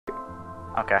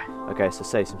Okay. Okay, so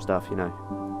say some stuff, you know.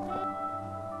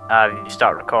 You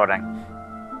start recording.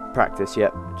 Practice,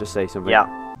 yep. Just say something.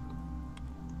 Yeah.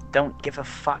 Don't give a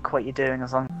fuck what you're doing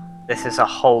as long. This is a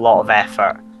whole lot of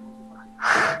effort.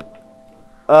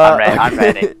 I'm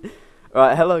ready.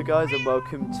 Right, hello guys, and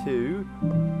welcome to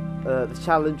the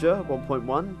Challenger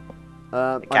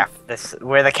 1.1.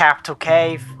 We're the Capital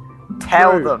Cave.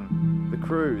 Tell them. The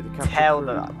crew, the Capital Tell Crew.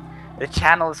 them. The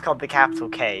channel is called the Capital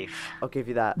Cave. I'll give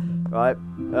you that. Right,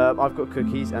 I've got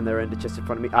cookies, and they're in the chest in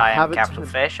front of me. I am Capital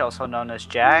Fish, also known as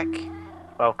Jack.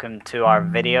 Welcome to our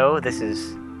video. This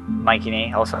is Mikey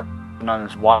Nee, also known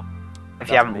as Wyatt. If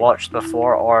you haven't watched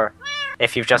before, or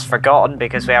if you've just forgotten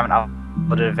because we haven't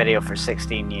uploaded a video for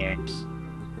 16 years.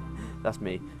 That's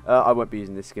me. I won't be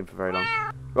using this skin for very long.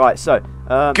 Right, so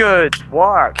good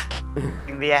work.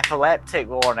 The epileptic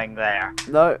warning there.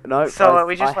 No. So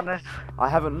we just want to. I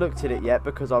haven't looked at it yet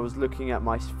because I was looking at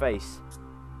my face.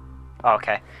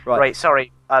 Okay. Right.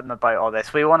 Sorry about all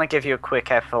this. We want to give you a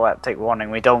quick epileptic warning.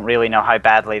 We don't really know how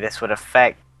badly this would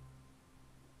affect.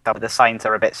 The signs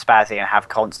are a bit spazzy and have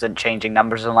constant changing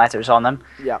numbers and letters on them.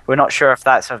 Yeah. We're not sure if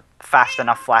that's a fast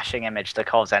enough flashing image to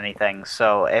cause anything.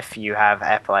 So if you have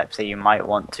epilepsy, you might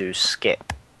want to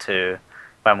skip to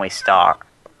when we start.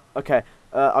 Okay.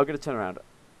 I'm gonna turn around.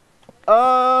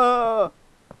 Oh!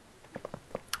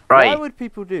 Right. Why would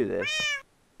people do this?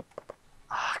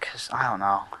 Because I don't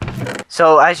know.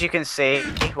 So as you can see,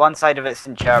 one side of it's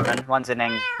in German, one's in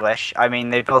English. I mean,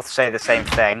 they both say the same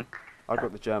thing. I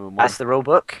got the German one. That's the rule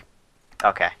book?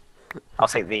 Okay. I'll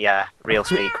take the real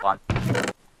speak one.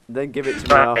 Then give it to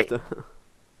me after.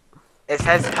 It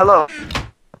says, hello.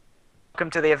 Welcome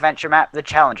to the adventure map, the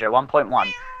Challenger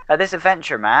 1.1. At this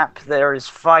adventure map, there is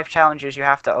 5 challenges you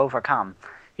have to overcome.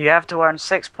 You have to earn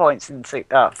 6 points in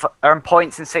earn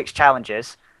points in 6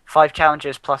 challenges. 5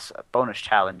 challenges plus a bonus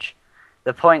challenge.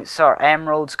 The points are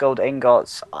emeralds, gold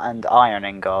ingots, and iron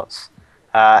ingots.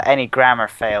 Any grammar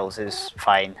fails is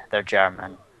fine. They're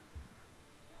German.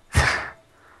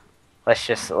 I'm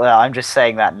just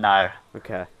saying that now.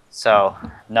 Okay. So,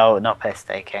 no piss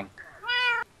taking.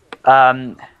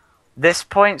 These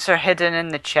points are hidden in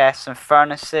the chests and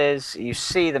furnaces. You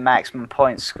see the maximum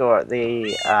point score at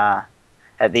the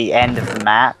end of the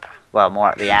map. Well, more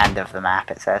at the end of the map,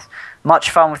 it says. Much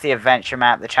fun with the adventure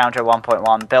map, the Challenger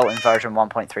 1.1, built in version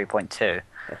 1.3.2.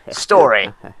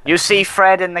 Story. You see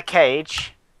Fred in the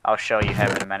cage. I'll show you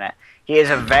him in a minute. He is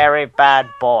a very bad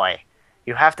boy.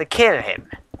 You have to kill him.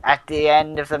 At the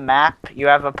end of the map, you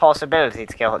have a possibility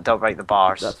to kill him. Don't break the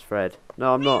bars. That's Fred.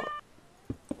 No, I'm not.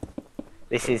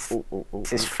 This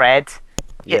is Fred.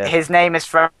 Yeah. His name is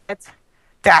Fred.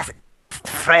 That's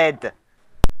Fred.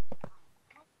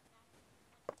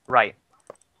 Right.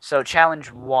 So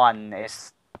challenge 1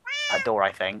 is a door,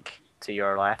 I think, to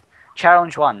your left.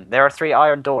 Challenge 1. There are 3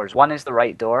 iron doors. One is the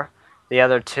right door. The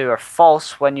other 2 are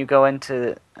false. When you go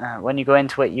into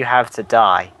it, you have to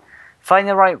die. Find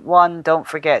the right one. Don't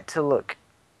forget to look.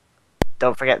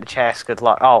 Don't forget the chest. Good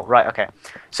luck. Oh, right. Okay.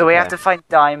 So we have to find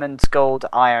diamonds, gold,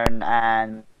 iron,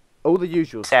 and all the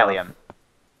usual mycelium.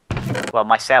 Stuff. Well,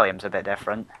 mycelium's a bit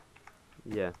different.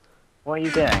 Yeah. What are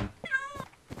you doing?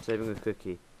 Saving a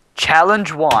cookie.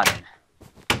 Challenge 1.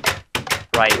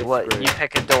 Right. You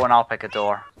pick a door and I'll pick a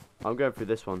door. I'm going through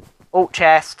this one. Oh,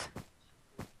 chest.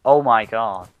 Oh my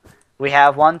god. We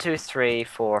have 1, 2, 3,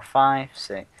 4, 5,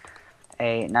 6,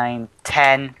 8, 9,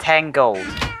 10. 10 gold.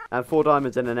 And 4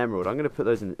 diamonds and an emerald. I'm going to put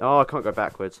those in. Oh, I can't go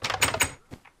backwards.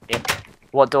 Yep.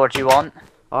 What door do you want?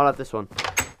 I'll have this one.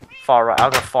 Far right.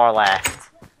 I'll go far left.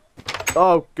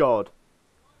 Oh, God.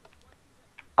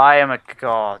 I am a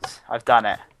god. I've done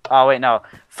it. Oh, wait, no.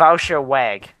 Falscher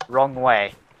Weg. Wrong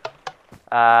way.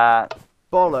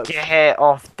 Bollocks. Get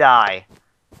off die.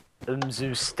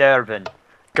 Zu sterben.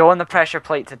 Go on the pressure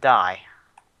plate to die.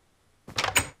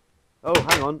 Oh,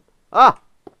 hang on. Ah!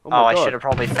 Oh, my God. I should have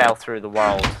probably fell through the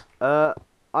world.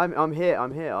 I'm here.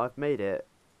 I've made it.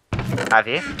 Have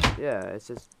you? Yeah, it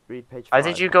says read page 5. How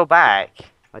did you go back?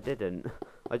 I didn't.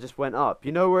 I just went up.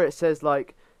 You know where it says,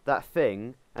 like, that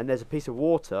thing, and there's a piece of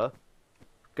water?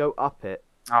 Go up it.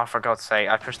 Oh, for God's sake,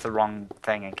 I pushed the wrong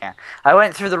thing again. I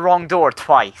went through the wrong door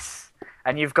twice,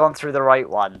 and you've gone through the right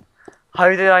one. How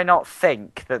did I not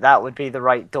think that that would be the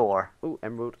right door? Oh,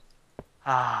 emerald.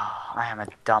 Ah, I am a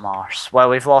dumb arse. Well,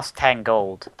 we've lost 10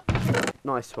 gold.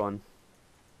 Nice one.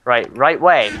 Right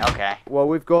way. Okay. Well,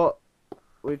 we've got.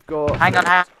 Hang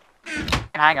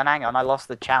on. I lost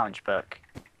the challenge book.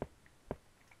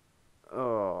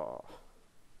 Oh.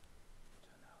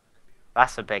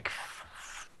 That's a big.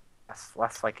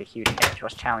 That's like a huge hit.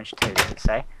 What's challenge 2? Does it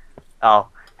say? Oh,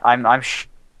 I'm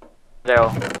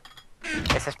still.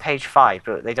 It says page 5,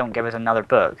 but they don't give us another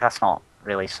book. That's not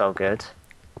really so good.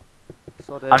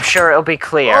 I'm sure it'll be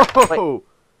clear. Oh!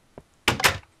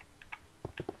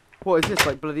 What is this,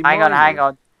 like bloody Hang on, mining? hang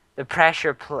on. The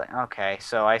pressure plate. Okay,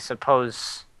 so I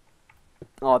suppose.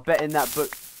 Oh, I bet in that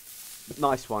book.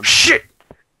 Nice one. Shit!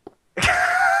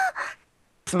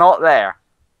 It's not there.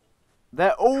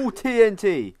 They're all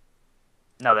TNT.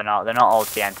 No, they're not. They're not all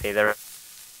TNT. They're.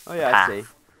 Oh yeah, half. I see.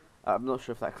 I'm not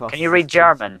sure if that class. Can you read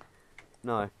German?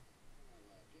 No.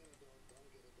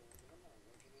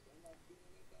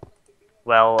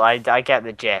 Well, I get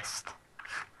the gist.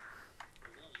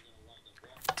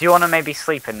 Do you want to maybe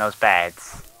sleep in those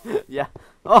beds? Yeah.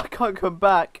 Oh, I can't come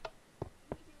back.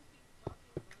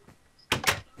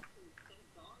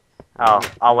 Oh,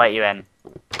 I'll let you in.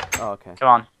 Oh, okay. Come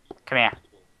on. Come here.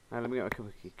 Now, let me get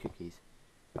my cookies.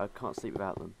 I can't sleep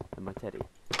without them. And my teddy.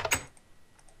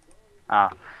 Oh.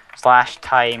 Slash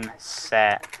time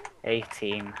set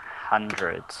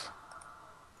 1800.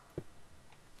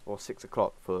 Or 6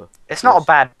 o'clock for... It's not a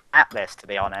bad map, this, to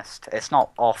be honest. It's not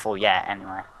awful yet,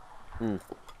 anyway. Mm.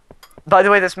 By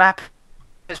the way, this map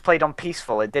is played on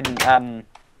peaceful. It didn't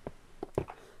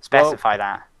specify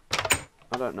that.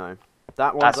 I don't know.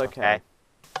 That one's That's okay.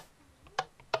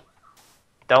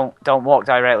 Don't walk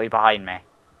directly behind me.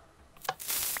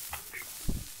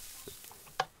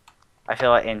 I feel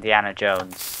like Indiana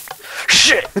Jones.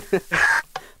 Shit!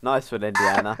 Nice one,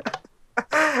 Indiana.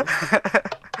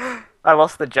 I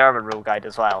lost the German rule guide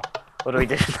as well. What do we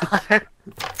do now?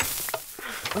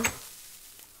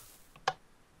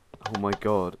 Oh my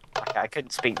god. Okay, I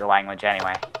couldn't speak the language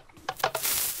anyway.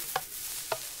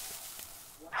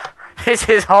 This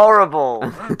is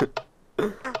horrible!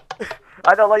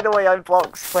 I don't like the way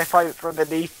blocks slip out from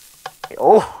beneath.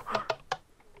 Oh!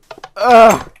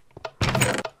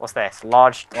 What's this?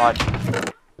 Large...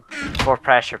 4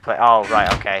 pressure plate. Oh,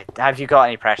 right, okay. Have you got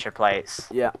any pressure plates?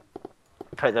 Yeah.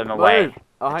 Put them away. Move.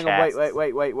 Oh, hang on,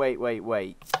 wait.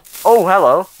 Oh,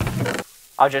 hello.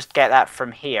 I'll just get that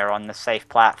from here on the safe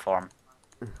platform.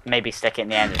 Maybe stick it in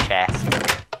the end of the chest.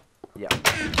 Yeah.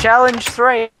 Challenge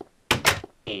 3.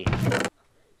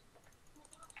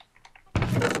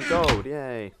 Some gold,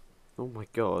 yay. Oh my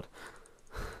god.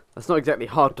 That's not exactly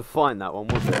hard to find, that one,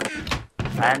 was it?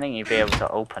 I don't think you'd be able to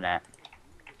open it.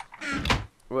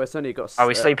 Well, it's only got... Are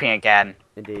we sleeping again?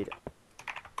 Indeed.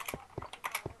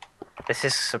 This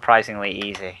is surprisingly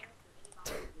easy.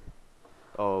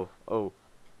 Oh,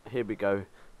 here we go.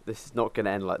 This is not gonna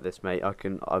end like this, mate. I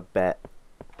bet.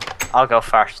 I'll go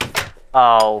first.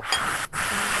 Oh.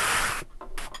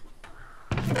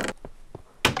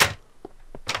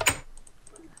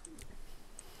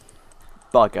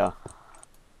 Bugger.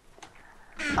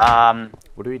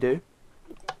 What do we do?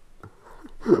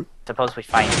 Suppose we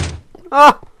find...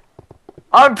 Ah!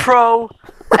 I'm pro!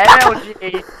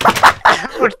 MLG!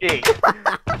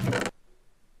 MLG!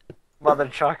 Mother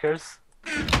truckers.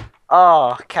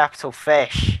 Oh, capital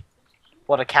fish.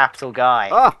 What a capital guy.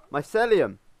 Ah!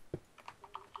 Mycelium!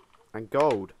 And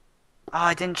gold. Oh,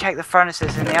 I didn't check the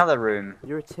furnaces in the other room.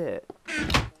 You're a tit.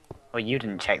 Well, you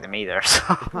didn't check them either, so...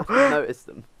 I didn't notice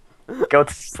them. Go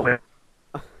to sleep.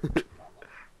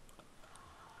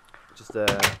 Just,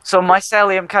 So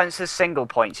mycelium counts as single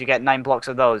points. You get 9 blocks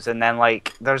of those, and then,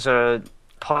 like, there's a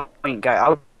point guide.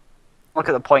 I'll look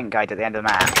at the point guide at the end of the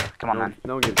map. Come on, man.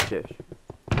 No one gives a shit.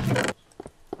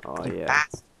 Oh, yeah.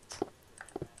 Bastard.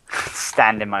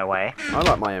 Stand in my way. I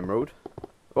like my emerald.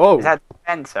 Oh! Is that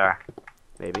Spencer?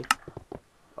 Maybe.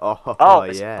 Oh, Oh,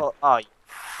 yeah. Oh,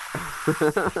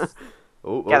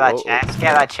 Oh, get that chest.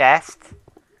 Get that chest.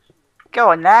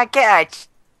 Go on now. Get that chest.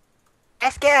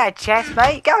 Get that chest,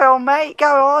 mate. Go on, mate.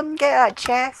 Go on. Get that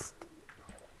chest.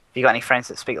 Have you got any friends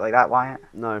that speak like that, Wyatt?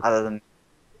 No. Other than...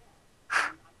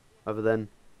 Other than...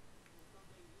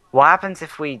 What happens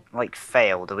if we, like,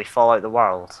 fail? Do we fall out the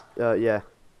world? Yeah.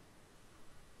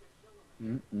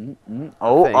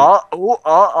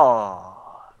 Oh.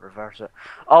 Reverse it.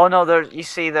 Oh, no, you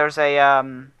see, there's a,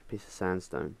 Piece of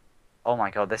sandstone. Oh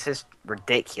my god, this is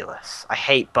ridiculous. I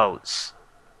hate boats.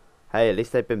 Hey, at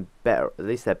least they've been better. At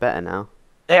least they're better now.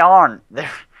 They aren't.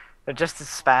 They're just as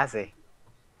spazzy.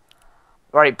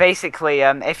 Right, basically,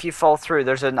 if you fall through,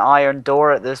 there's an iron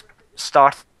door at this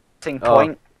starting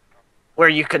point where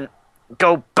you can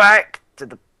go back to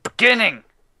the beginning.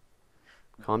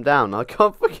 Calm down. I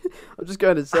can't fucking... I'm just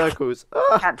going in circles.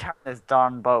 I can't turn this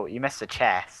darn boat. You missed a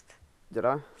chest. Did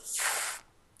I?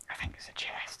 I think it's a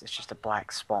chest. It's just a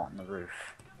black spot on the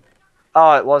roof.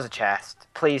 Oh, it was a chest.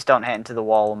 Please don't hit into the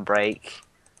wall and break.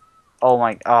 Oh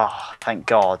my... Oh, thank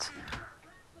God.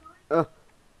 Oh,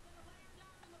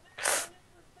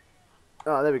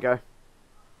 there we go.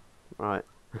 Right.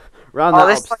 Round Oh, that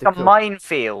this is like a obstacle.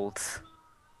 minefield.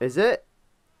 Is it?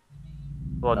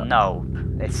 Well, no,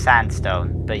 it's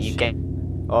sandstone, but you get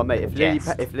Oh mate, the if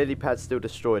gist. if Lilypad still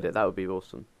destroyed it, that would be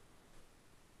awesome.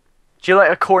 Do you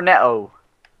like a cornetto?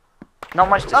 Not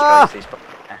much Ah! destroys these, but.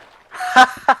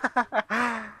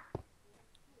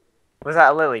 Was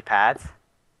that a lily pad?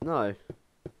 No.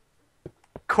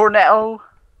 Cornetto?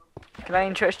 Can I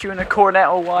interest you in a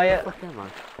cornetto, Wyatt? Where the fuck am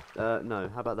I? No.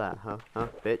 How about that? Huh,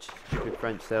 bitch? Stupid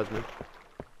French salesman.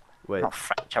 Wait, Not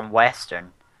French, I'm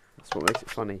Western. that's what makes it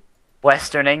funny.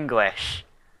 Western English.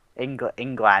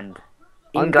 England.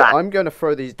 I'm going to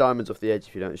throw these diamonds off the edge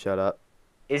if you don't shut up.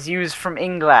 Is used from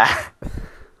England.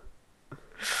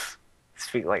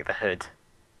 Speak like the hood.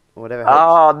 Whatever helps.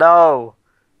 Oh no!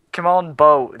 Come on,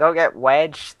 boat. Don't get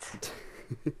wedged.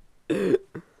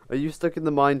 Are you stuck in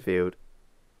the minefield?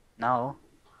 No.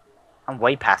 I'm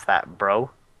way past that,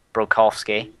 bro.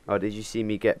 Brokovsky. Oh, did you see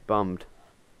me get bummed?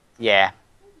 Yeah.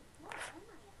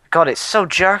 God, it's so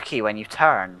jerky when you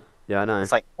turn. Yeah, I know.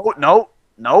 It's like, oh, no,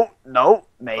 no, no,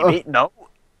 maybe, no.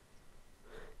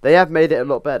 They have made it a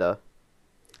lot better.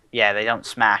 Yeah, they don't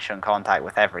smash on contact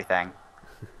with everything.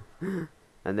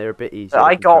 And they're a bit easier So to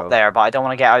I got control. there, but I don't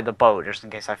want to get out of the boat just in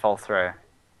case I fall through.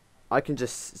 I can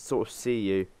just sort of see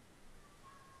you.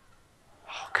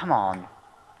 Oh, come on.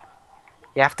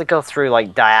 You have to go through,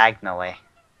 like, diagonally.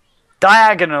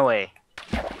 Diagonally!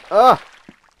 Ah!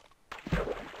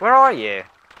 Where are you?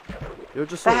 You're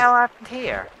just What sort the hell happened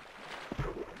here?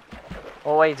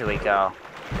 What way do we go?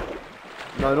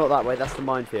 No, not that way. That's the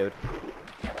minefield.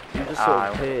 You just sort of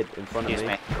Oh, appeared in front of excuse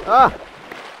me. me. Ah!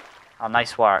 Oh,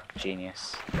 nice work,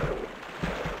 genius.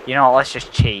 You know what, let's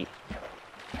just cheat.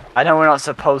 I know we're not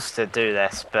supposed to do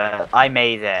this, but I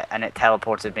made it, and it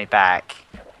teleported me back.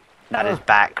 That is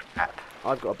back crap.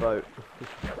 I've got a boat.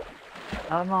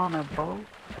 I'm on a boat.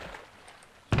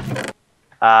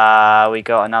 We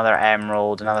got another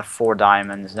emerald, another 4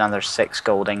 diamonds, another 6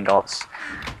 gold ingots.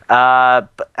 Have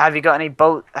you got any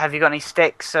have you got any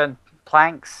sticks and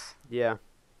planks? Yeah.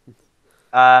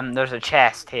 There's a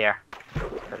chest here.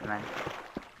 Put them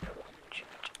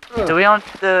in. Do we want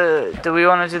to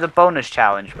do the bonus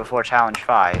challenge before challenge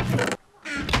 5?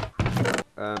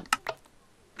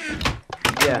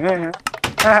 Yeah.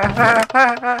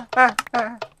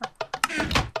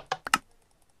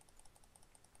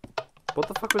 What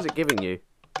the fuck was it giving you?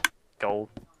 Gold.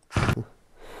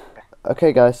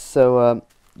 Okay, guys. So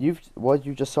what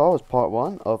you just saw was part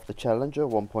 1 of the Challenger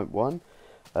 1.1.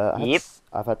 Yep.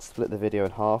 I've had to split the video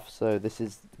in half, so this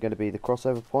is going to be the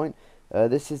crossover point.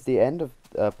 This is the end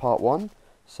of part 1,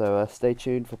 so stay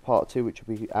tuned for part 2, which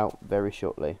will be out very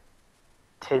shortly.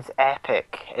 'Tis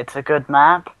epic. It's a good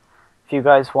map. If you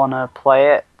guys want to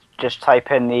play it, just type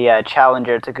in the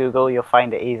Challenger to Google. You'll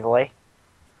find it easily.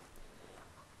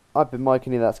 I've been Mike,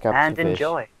 and that's Capital And Fish.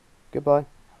 enjoy. Goodbye.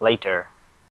 Later.